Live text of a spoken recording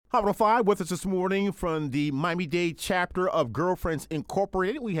Hot 5 with us this morning from the Miami-Dade chapter of Girlfriends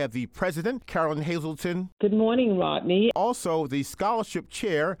Incorporated. We have the president, Carolyn Hazelton. Good morning, Rodney. Also, the scholarship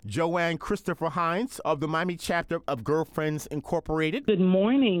chair, Joann Hines of the Miami chapter of Girlfriends Incorporated. Good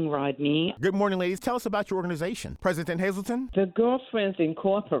morning, Rodney. Good morning, ladies. Tell us about your organization. President Hazelton? The Girlfriends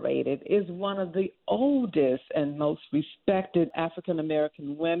Incorporated is one of the oldest and most respected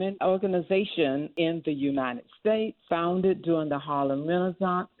African-American women organization in the United States, founded during the Harlem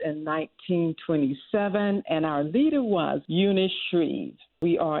Renaissance in 1927, and our leader was Eunice Shreve.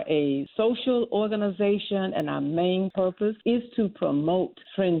 We are a social organization, and our main purpose is to promote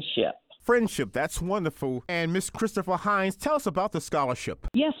friendship. Friendship, that's wonderful. And Miss Christopher Hines, tell us about the scholarship.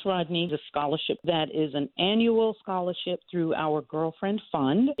 Yes, Rodney, the scholarship that is an annual scholarship through our Girlfriend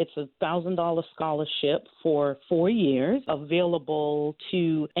Fund. It's a $1,000 scholarship for 4 years, available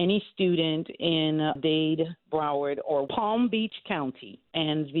to any student in Dade, Broward, or Palm Beach County.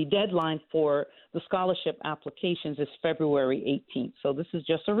 And the deadline for the scholarship applications is February 18th. So this is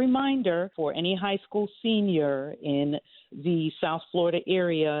just a reminder for any high school senior in the South Florida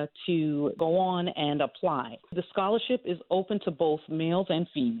area to go on and apply. The scholarship is open to both males and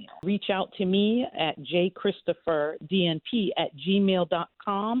females. Reach out to me at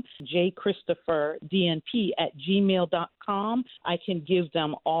jchristopher.dnp@gmail.com, jchristopher.dnp@gmail.com. I can give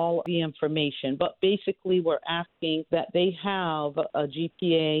them all the information. But basically, we're asking that they have a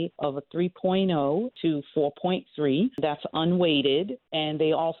GPA of a 3.0 to 4.3. That's unweighted. And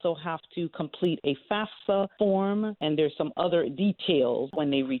they also have to complete a FAFSA form, and there's some other details when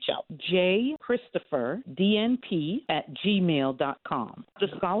they reach out. jchristopher.dnp@gmail.com. The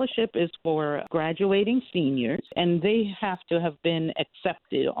scholarship is for graduating seniors, and they have to have been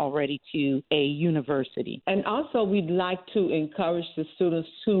accepted already to a university. And also, we'd like to encourage the students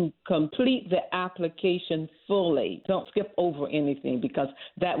to complete the application fully. Don't skip over anything because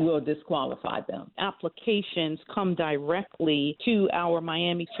that will disqualify them. Applications come directly to our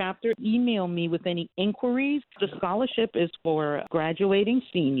Miami chapter. Email me with any inquiries. The scholarship is for graduating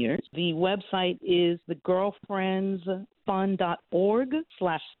seniors. The website is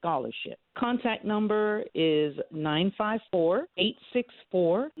thegirlfriendsfund.org/scholarship. Contact number is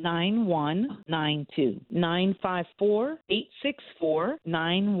 954-864-9192.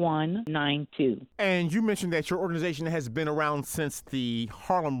 954-864-9192. And you mentioned that your organization has been around since the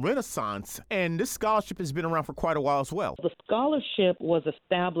Harlem Renaissance, and this scholarship has been around for quite a while as well. The scholarship was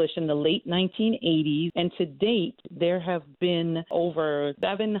established in the late 1980s, and to date, there have been over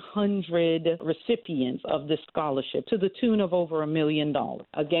 700 recipients of this scholarship to the tune of over $1 million.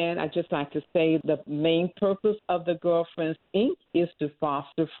 Again, I just like to say the main purpose of the Girlfriends Inc. is to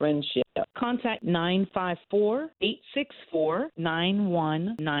foster friendship. Contact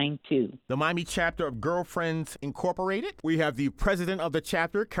 954-864-9192. The Miami chapter of Girlfriends Incorporated. We have the president of the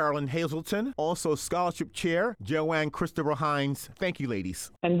chapter, Carolyn Hazelton, also scholarship chair, Joann Hines. Thank you,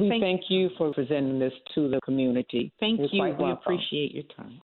 ladies. And we thank you for presenting this to the community. Thank You're you. quite We welcome. appreciate your time.